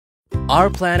Our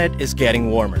planet is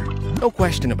getting warmer, no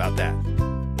question about that.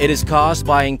 It is caused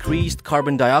by increased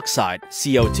carbon dioxide,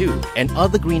 CO2, and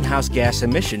other greenhouse gas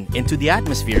emission into the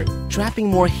atmosphere, trapping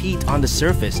more heat on the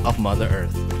surface of Mother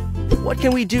Earth. What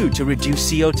can we do to reduce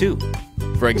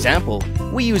CO2? For example,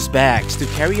 we use bags to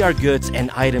carry our goods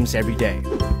and items every day.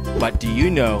 But do you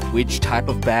know which type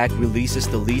of bag releases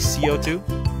the least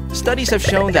CO2? Studies have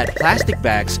shown that plastic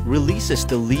bags releases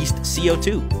the least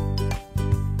CO2.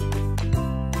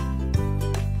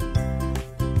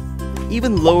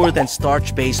 Even lower than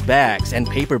starch-based bags and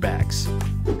paper bags.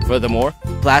 Furthermore,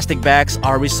 plastic bags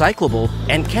are recyclable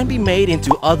and can be made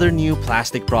into other new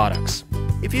plastic products.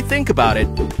 If you think about it,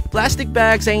 plastic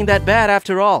bags ain't that bad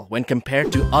after all when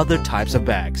compared to other types of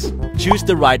bags. Choose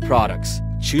the right products.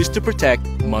 Choose to protect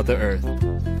Mother Earth.